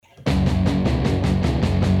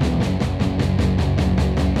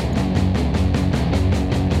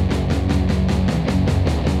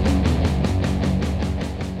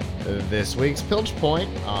This week's Pilch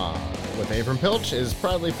Point with Abram Pilch is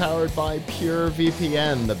proudly powered by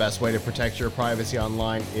PureVPN. The best way to protect your privacy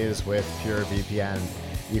online is with PureVPN.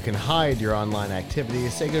 You can hide your online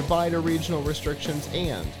activities, say goodbye to regional restrictions,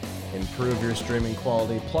 and improve your streaming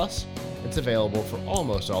quality. Plus, it's available for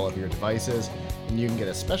almost all of your devices, and you can get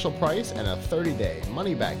a special price and a 30-day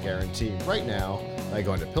money-back guarantee right now by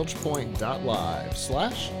going to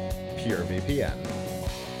pilchpoint.live/PureVPN.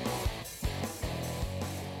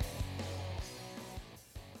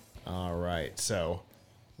 All right, so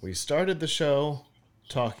we started the show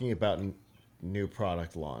talking about new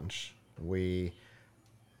product launch. We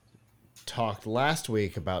talked last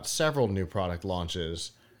week about several new product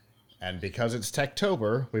launches, and because it's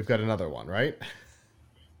Techtober, we've got another one, right?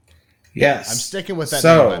 Yes. I'm sticking with that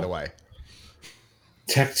name, by the way.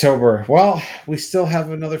 Techtober. Well, we still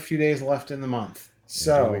have another few days left in the month.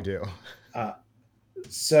 So Indeed we do.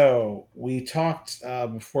 So we talked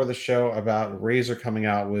before the show about Razer coming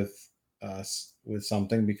out with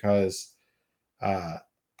something because that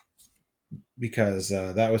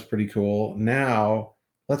was pretty cool. Now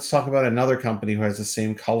let's talk about another company who has the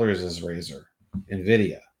same colors as Razer,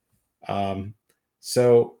 NVIDIA.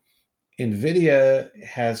 So NVIDIA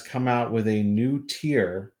has come out with a new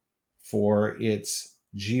tier for its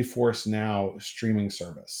GeForce Now streaming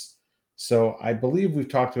service. So I believe we've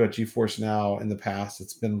talked about GeForce Now in the past.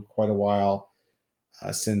 It's been quite a while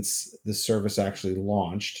since the service actually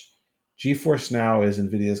launched. GeForce Now is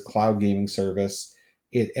NVIDIA's cloud gaming service.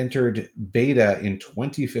 It entered beta in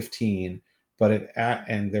 2015,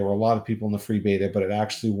 and there were a lot of people in the free beta, but it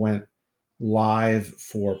actually went live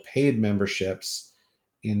for paid memberships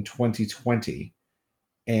in 2020.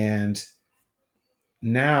 And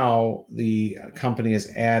now the company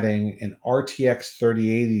is adding an RTX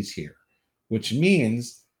 3080 tier, which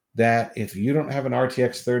means that if you don't have an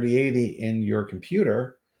RTX 3080 in your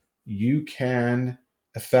computer, you can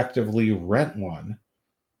effectively rent one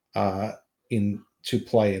to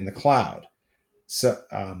play in the cloud. So,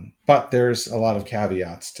 but there's a lot of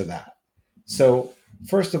caveats to that. So,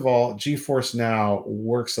 first of all, GeForce Now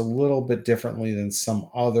works a little bit differently than some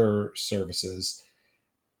other services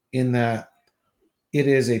in that it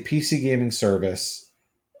is a PC gaming service,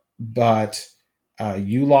 but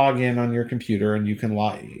you log in on your computer and you can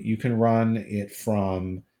run it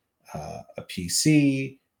from a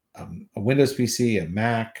PC, a Windows PC, a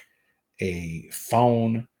Mac, a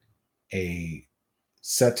phone, a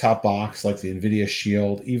set-top box like the NVIDIA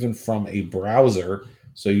Shield, even from a browser.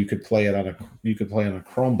 So you could play it on a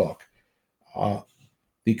Chromebook.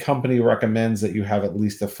 The company recommends that you have at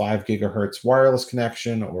least a 5 gigahertz wireless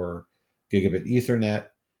connection or gigabit Ethernet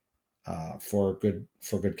for good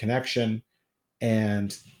connection.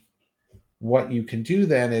 And what you can do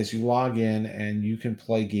then is you log in and you can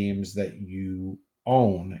play games that you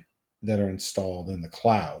own that are installed in the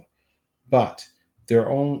cloud. But there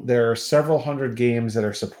are several hundred games that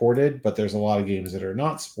are supported, but there's a lot of games that are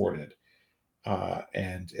not supported.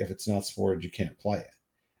 And if it's not supported, you can't play it.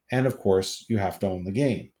 And of course, you have to own the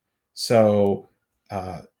game. So,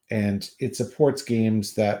 and it supports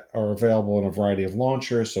games that are available in a variety of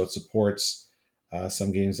launchers. So it supports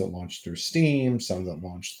some games that launch through Steam, some that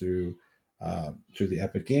launch through the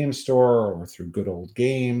Epic Games Store or through Good Old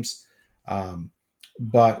Games.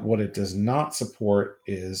 But what it does not support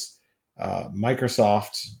is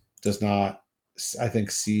Microsoft does not, I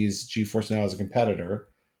think, sees GeForce Now as a competitor.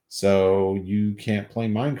 So you can't play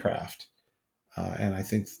Minecraft. And I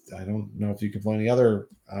don't know if you can play any other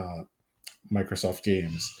Microsoft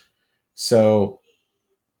games. So,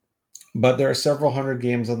 but there are several hundred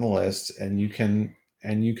games on the list, and you can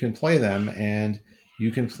play them, and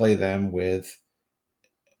you can play them with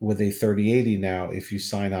a 3080 now if you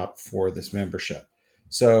sign up for this membership.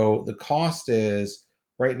 So the cost is,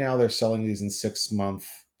 right now they're selling these in 6-month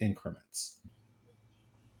increments.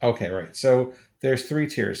 Okay, right. So there's 3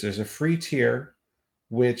 tiers. There's a free tier,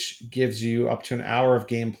 which gives you up to an hour of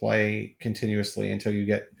gameplay continuously until you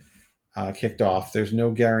get kicked off. There's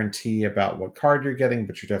no guarantee about what card you're getting,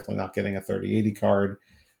 but you're definitely not getting a 3080 card,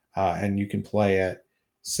 and you can play at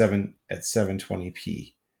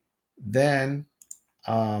 720p. Then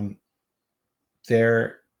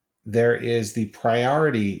there is the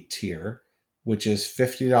priority tier, which is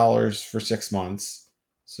 $50 for 6 months.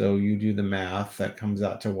 So you do the math, that comes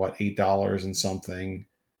out to $8 and something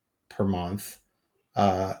per month.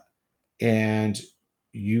 And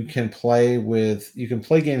you can play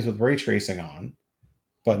games with ray tracing on,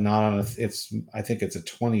 but not on I think it's a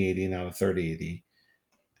 2080, not a 3080.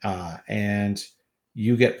 And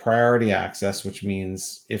you get priority access, which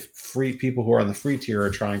means if people who are on the free tier are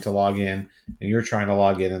trying to log in and you're trying to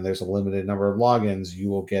log in and there's a limited number of logins, you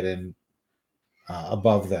will get in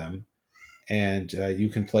above them, and you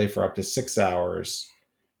can play for up to 6 hours.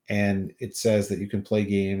 And it says that you can play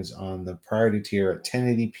games on the priority tier at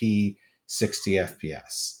 1080p, 60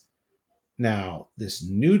 FPS. Now, this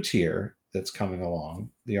new tier that's coming along,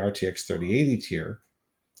 the RTX 3080 tier,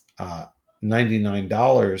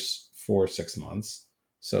 $99 for 6 months,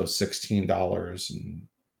 so $16 and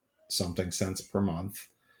something cents per month,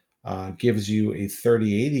 gives you a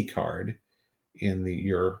 3080 card in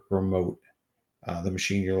your remote, the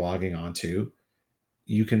machine you're logging onto.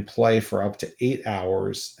 You can play for up to 8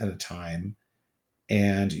 hours at a time,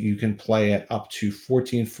 and you can play at up to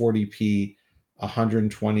 1440p,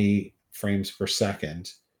 120 frames per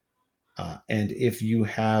second. And if you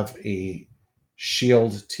have a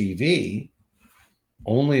Shield TV,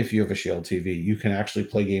 only if you have a Shield TV, you can actually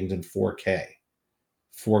play games in 4K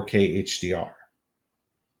HDR.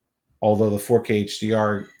 Although the 4K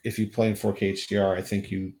HDR, if you play in 4K HDR, I think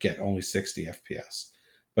you get only 60 FPS,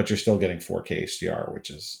 but you're still getting 4K HDR, which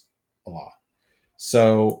is a lot.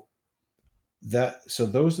 So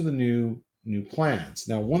those are the new plans.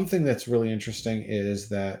 Now, one thing that's really interesting is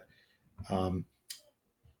that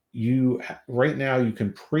right now you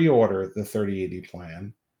can pre-order the 3080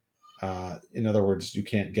 plan. In other words, you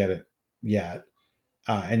can't get it yet,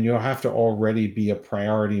 and you'll have to already be a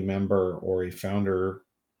priority member or a founder.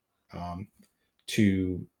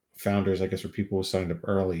 To founders, I guess, or people who signed up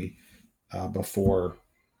early before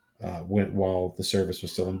while the service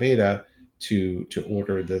was still in beta to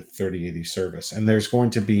order the 3080 service. And there's going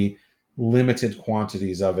to be limited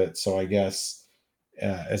quantities of it, so I guess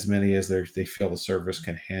as many as they feel the service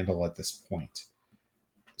can handle at this point.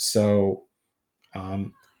 So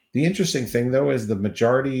the interesting thing, though, is the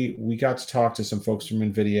majority. We got to talk to some folks from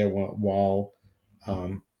NVIDIA while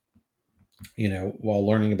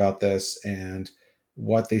learning about this, and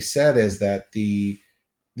what they said is that the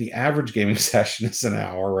average gaming session is an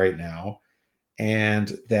hour right now,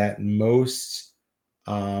 and that most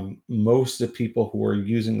of the people who are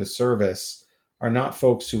using the service are not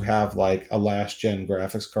folks who have like a last gen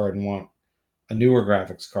graphics card and want a newer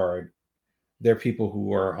graphics card. They're people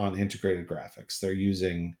who are on integrated graphics. They're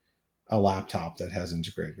using a laptop that has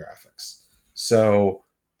integrated graphics. So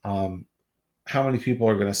how many people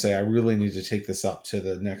are going to say, I really need to take this up to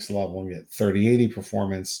the next level and get 3080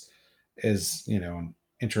 performance is, an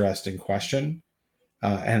interesting question.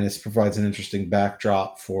 And this provides an interesting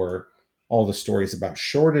backdrop for all the stories about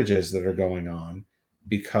shortages that are going on,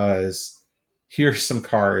 because here's some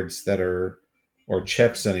cards that are, or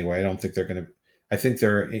chips anyway. I don't think they're going to, I think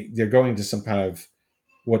they're going to some kind of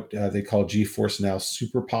what they call GeForce Now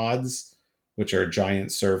super pods, which are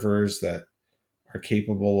giant servers that are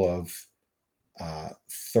capable of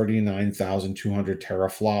 39,200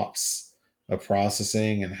 teraflops of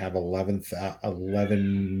processing and have 11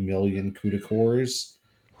 million CUDA cores.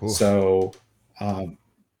 Oof.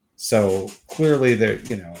 So clearly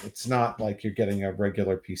it's not like you're getting a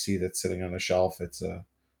regular PC that's sitting on a shelf. It's a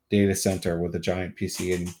data center with a giant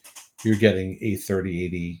PC, and you're getting a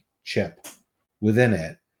 3080 chip within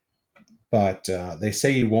it. But they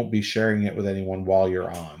say you won't be sharing it with anyone while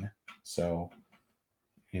you're on. So,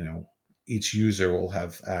 each user will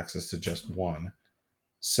have access to just one.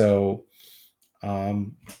 So,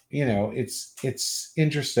 it's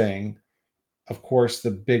interesting. Of course,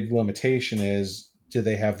 the big limitation is, do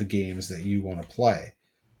they have the games that you want to play?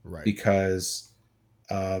 Right. Because,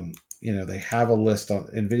 they have a list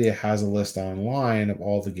NVIDIA has a list online of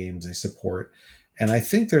all the games they support. And I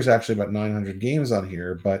think there's actually about 900 games on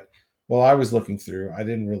here. But while I was looking through, I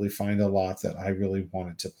didn't really find a lot that I really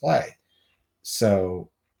wanted to play. So,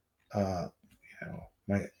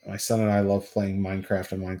 my son and I love playing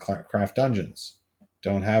Minecraft and Minecraft Dungeons.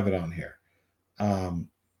 Don't have it on here.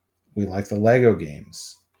 We like the Lego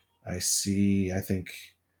games. I think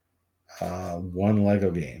one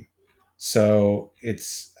Lego game. So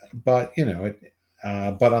but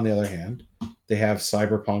on the other hand, they have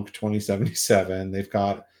Cyberpunk 2077. They've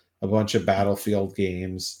got a bunch of Battlefield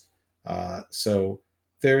games. So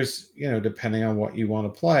there's, depending on what you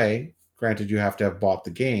want to play, granted, you have to have bought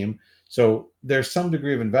the game. So there's some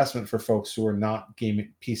degree of investment for folks who are not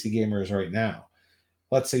PC gamers right now.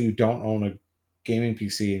 Let's say you don't own a gaming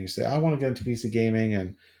PC and you say, I want to get into PC gaming,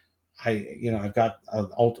 and I've got a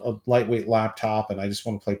lightweight laptop and I just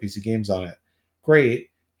want to play PC games on it. Great.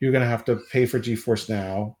 You're going to have to pay for GeForce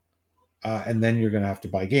Now, and then you're going to have to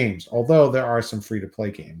buy games. Although there are some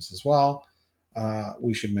free-to-play games as well.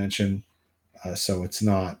 We should mention, so it's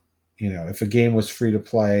not, if a game was free to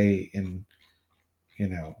play in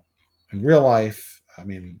real life,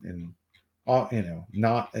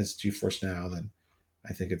 not as GeForce Now, then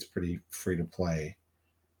I think it's pretty free to play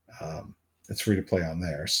it's free to play on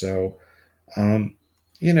there. So, um,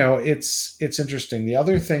 you know, it's interesting. The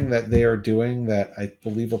other thing that they are doing that I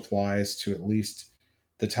believe applies to at least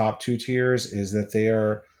the top two tiers is that they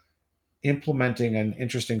are implementing an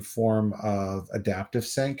interesting form of adaptive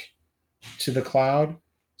sync to the cloud.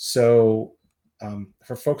 So,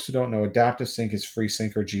 for folks who don't know, adaptive sync is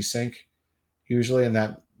FreeSync or G-Sync usually, and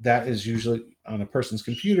that is usually on a person's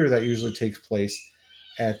computer. That usually takes place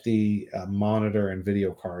at the monitor and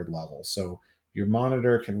video card level. So your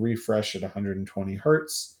monitor can refresh at 120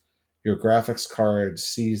 hertz. Your graphics card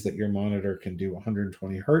sees that your monitor can do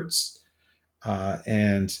 120 hertz,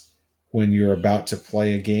 and when you're about to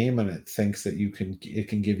play a game and it thinks that it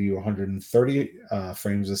can give you 130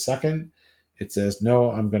 frames a second, it says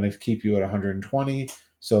no, I'm going to keep you at 120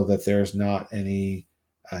 so that there's not any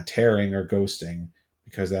tearing or ghosting,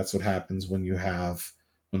 because that's what happens when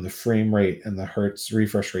the frame rate and the hertz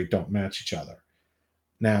refresh rate don't match each other.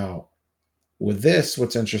 Now, with this,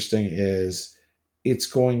 what's interesting is it's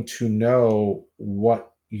going to know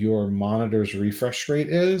what your monitor's refresh rate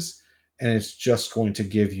is, and it's just going to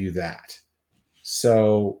give you that.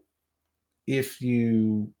 So if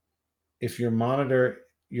your monitor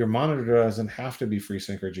doesn't have to be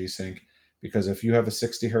FreeSync or G-Sync, because if you have a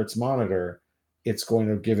 60 hertz monitor, it's going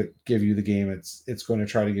to give you the game. It's going to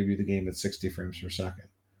try to give you the game at 60 frames per second.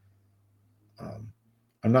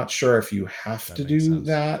 I'm not sure if you have to do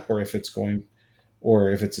that, or if it's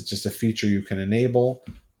just a feature you can enable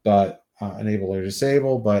or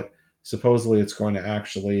disable. But supposedly it's going to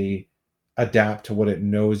actually adapt to what it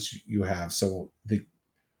knows you have. So the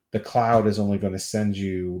cloud is only going to send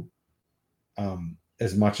you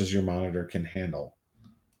as much as your monitor can handle.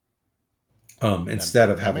 Instead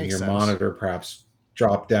of having your monitor perhaps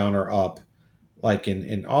drop down or up, like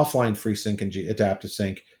in offline FreeSync and adaptive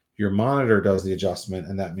sync, your monitor does the adjustment,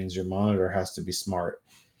 and that means your monitor has to be smart.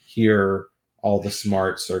 Here, all the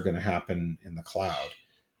smarts are going to happen in the cloud,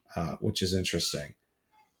 which is interesting.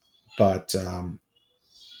 But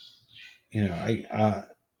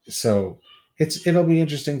so it'll be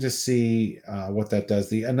interesting to see what that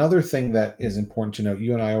does. Another thing that is important to note,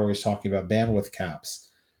 you and I are always talking about bandwidth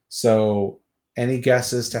caps. So any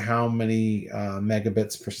guesses to how many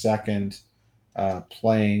megabits per second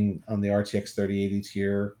playing on the RTX 3080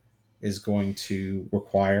 tier is going to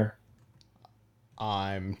require?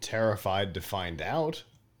 I'm terrified to find out,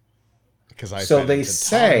 because they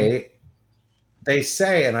say,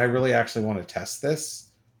 and I really actually want to test this.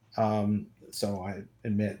 So I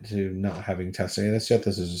admit to not having tested any of this yet.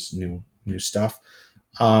 This is just new stuff.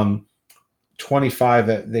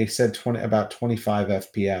 25. They said about 25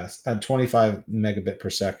 FPS, 25 megabit per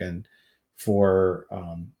second for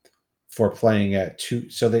playing at two.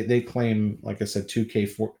 So they claim, like I said,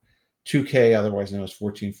 2K, otherwise known as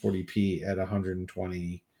 1440p at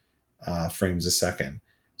 120 frames a second.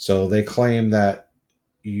 So they claim that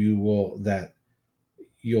that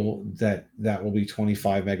will be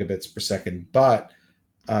 25 megabits per second. But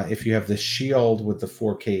if you have the Shield with the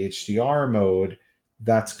 4K HDR mode,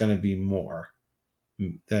 that's going to be more.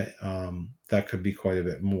 That could be quite a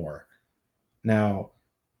bit more. Now,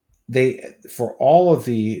 for all of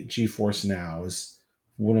the GeForce Nows,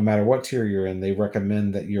 well, no matter what tier you're in, they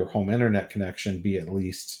recommend that your home internet connection be at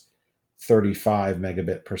least 35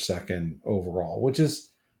 megabit per second overall, which is,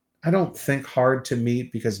 I don't think, hard to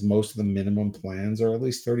meet, because most of the minimum plans are at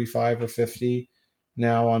least 35 or 50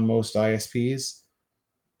 now on most ISPs.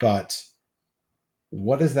 But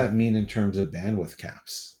what does that mean in terms of bandwidth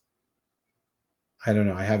caps? I don't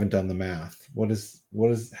know. I haven't done the math.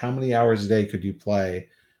 How many hours a day could you play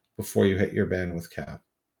before you hit your bandwidth cap?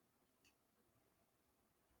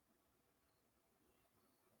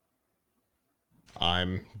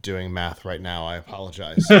 I'm doing math right now. I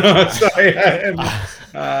apologize. Sorry.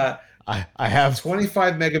 I have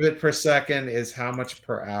 25 megabit per second is how much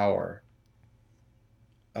per hour?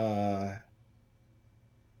 Do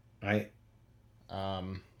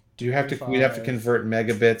you have 25. We have to convert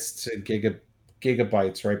megabits to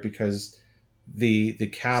gigabytes, right? Because the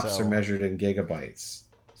caps are measured in gigabytes.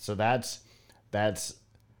 So that's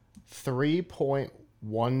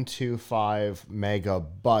 3.125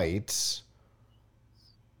 megabytes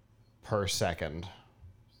per second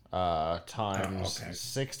times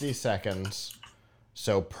 60 seconds.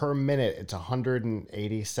 So per minute, it's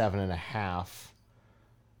 187 and a half.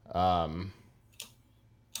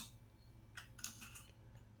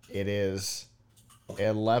 It is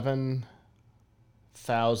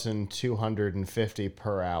 11,250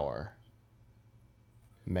 per hour.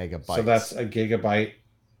 Megabytes. So that's a gigabyte.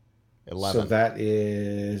 11. So that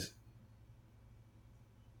is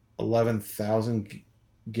 11,000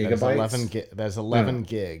 gigabytes. That's 11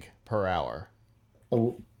 gig per hour.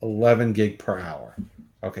 11 gig per hour.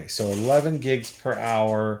 Okay, so 11 gigs per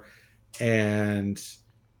hour. And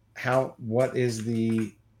what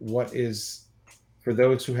is for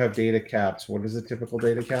those who have data caps, what is a typical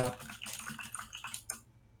data cap?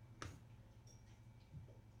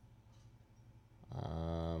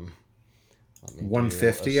 Let me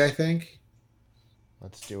 150, I think.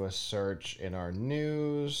 Let's do a search in our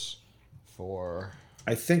news for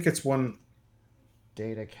I think it's one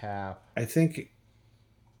data cap. I think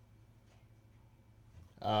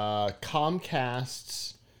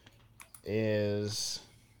Comcast's is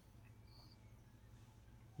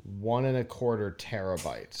 1.25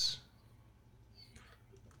 terabytes.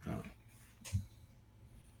 oh,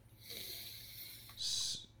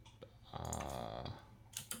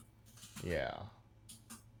 Yeah.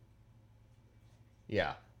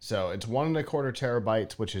 Yeah. So it's 1.25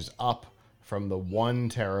 terabytes, which is up from the 1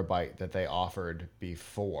 terabyte that they offered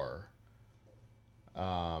before.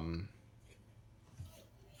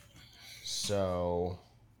 So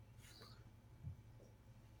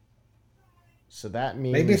that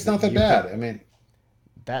means maybe it's not that bad. I mean,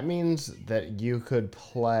 that means that you could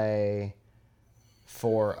play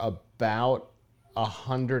for about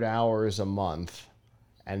 100 hours a month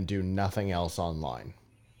and do nothing else online.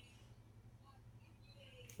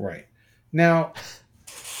 right. Now,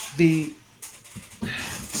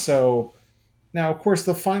 so now, of course,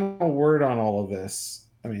 the final word on all of this,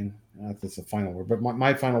 I mean, not that's the final word, but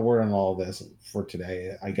my final word on all of this for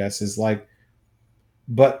today, I guess, is like,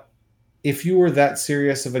 but if you were that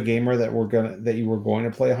serious of a gamer that you were going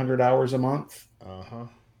to play 100 hours a month,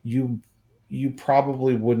 you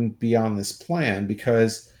probably wouldn't be on this plan,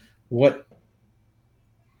 because what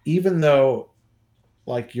even though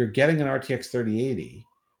like you're getting an RTX 3080,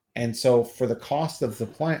 and so for the cost of the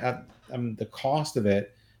plan, the cost of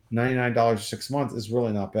it, $99 for 6 months is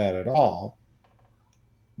really not bad at all.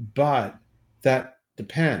 But that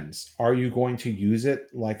depends. Are you going to use it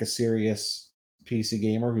like a serious PC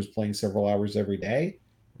gamer who's playing several hours every day,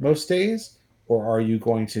 most days? Or are you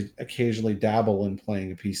going to occasionally dabble in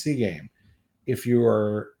playing a PC game? If you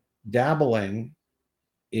are dabbling,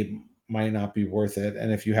 it might not be worth it.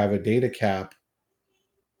 And if you have a data cap,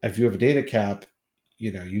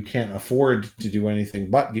 you can't afford to do anything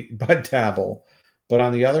but dabble. But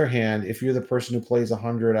on the other hand, if you're the person who plays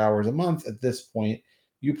 100 hours a month at this point,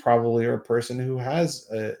 you probably are a person who has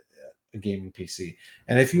a gaming PC.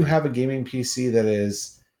 And if you have a gaming PC that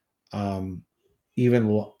is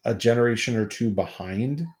even a generation or two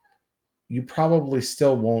behind, you probably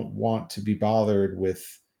still won't want to be bothered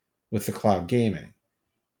with the cloud gaming.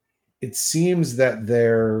 It seems that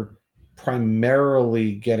they're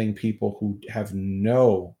primarily getting people who have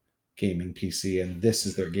no gaming PC, and this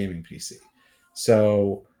is their gaming PC.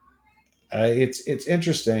 So it's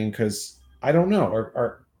interesting, because I don't know,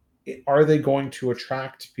 are they going to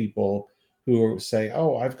attract people who say,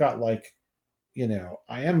 oh, I've got like, I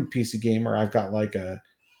am a PC gamer, I've got like a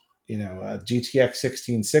GTX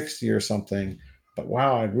 1660 or something, but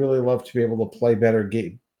wow, I'd really love to be able to play better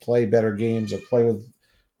games, or play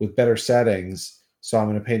with better settings, so I'm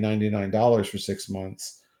going to pay $99 for 6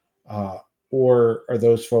 months. Or are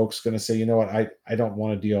those folks going to say, you know what, I don't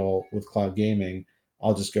want to deal with cloud gaming,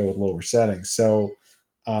 I'll just go with lower settings? So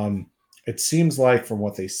it seems like, from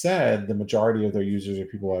what they said, the majority of their users are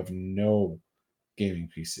people who have no gaming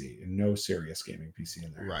PC and no serious gaming PC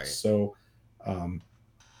in their house. So I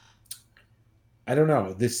don't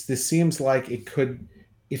know. This seems like it could,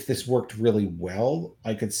 if this worked really well,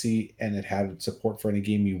 I could see, and it had support for any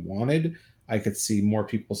game you wanted, I could see more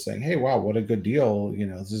people saying, hey, wow, what a good deal.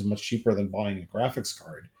 This is much cheaper than buying a graphics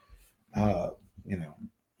card.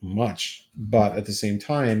 Much. But at the same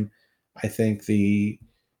time, I think we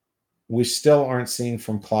still aren't seeing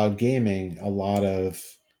from cloud gaming a lot of,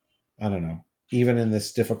 I don't know, even in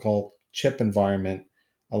this difficult chip environment,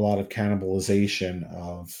 a lot of cannibalization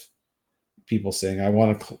of people saying, I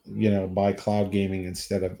want to, buy cloud gaming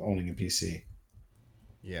instead of owning a PC.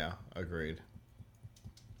 Yeah, agreed.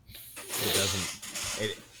 It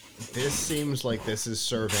doesn't. This seems like this is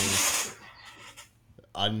serving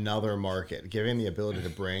another market, giving the ability to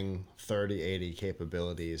bring 3080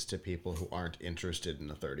 capabilities to people who aren't interested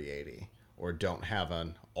in a 3080 or don't have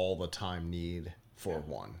an all the time need for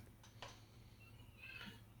one.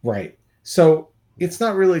 Right. So it's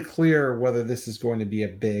not really clear whether this is going to be a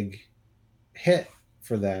big hit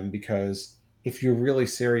for them, because if you're really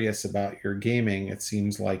serious about your gaming, it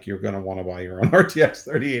seems like you're going to want to buy your own RTX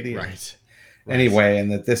 3080 right. Anyway,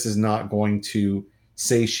 and that this is not going to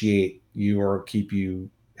satiate you or keep you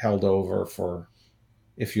held over for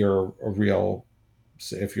if you're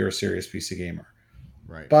a serious PC gamer.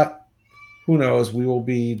 Right. But who knows? We will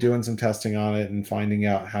be doing some testing on it and finding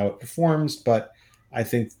out how it performs. But I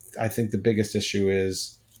think the biggest issue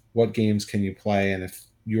is what games can you play, and if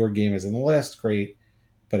your game is in the list, great.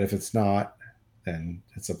 But if it's not, then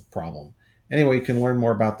it's a problem. Anyway, you can learn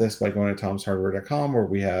more about this by going to tomshardware.com, where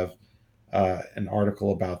we have an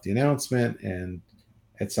article about the announcement, and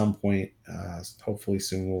at some point, hopefully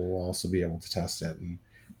soon, we'll also be able to test it and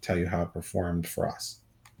tell you how it performed for us.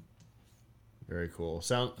 Very cool.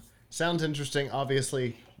 Sounds interesting.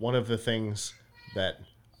 Obviously, one of the things that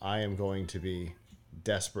I am going to be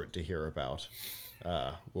desperate to hear about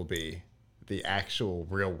will be the actual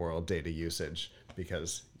real world data usage,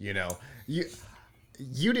 because you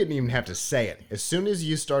didn't even have to say it. As soon as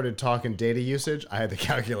you started talking data usage, I had the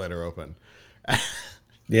calculator open.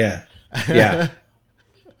 Yeah. Yeah.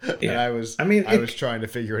 And I was trying to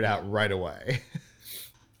figure it out right away.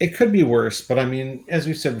 It could be worse, but I mean, as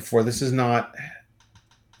we said before, this is not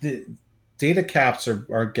the data caps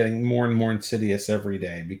are getting more and more insidious every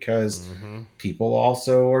day, because people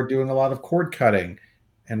also are doing a lot of cord cutting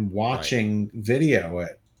and watching video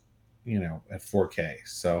at 4K.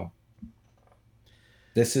 So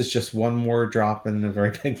this is just one more drop in a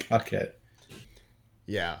very big bucket.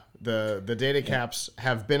 Yeah, the data caps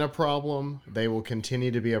have been a problem. They will continue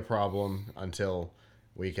to be a problem until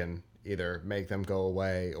we can either make them go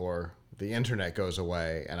away or the internet goes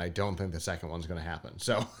away, and I don't think the second one's going to happen.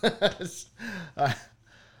 So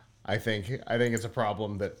I think it's a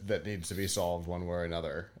problem that needs to be solved one way or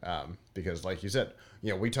another, because, like you said,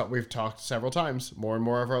 we've talked several times. More and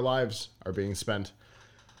more of our lives are being spent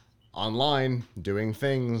online, doing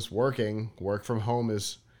things, working. Work from home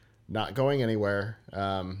is not going anywhere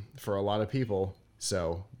for a lot of people.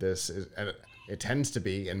 So it tends to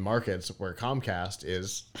be in markets where Comcast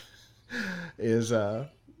is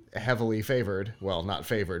heavily favored. Well, not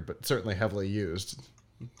favored, but certainly heavily used.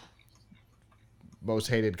 Most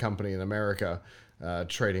hated company in America,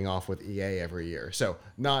 trading off with EA every year. So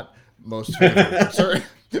not most favored,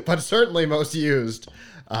 but certainly most used.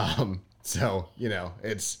 So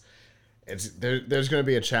there's going to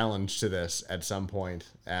be a challenge to this at some point,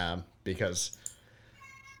 because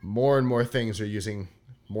more and more things are using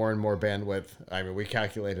more and more bandwidth. I mean, we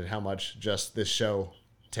calculated how much just this show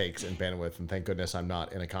takes in bandwidth, and thank goodness I'm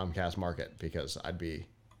not in a Comcast market, because I'd be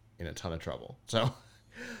in a ton of trouble. So,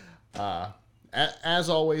 as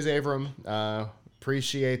always, Avram,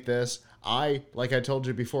 appreciate this. Like I told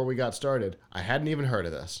you before we got started, I hadn't even heard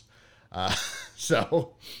of this.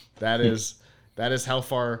 So that is how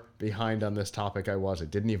far behind on this topic I was. I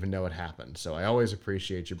didn't even know it happened. So I always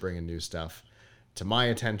appreciate you bringing new stuff to my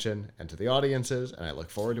attention and to the audiences, and I look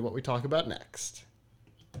forward to what we talk about next.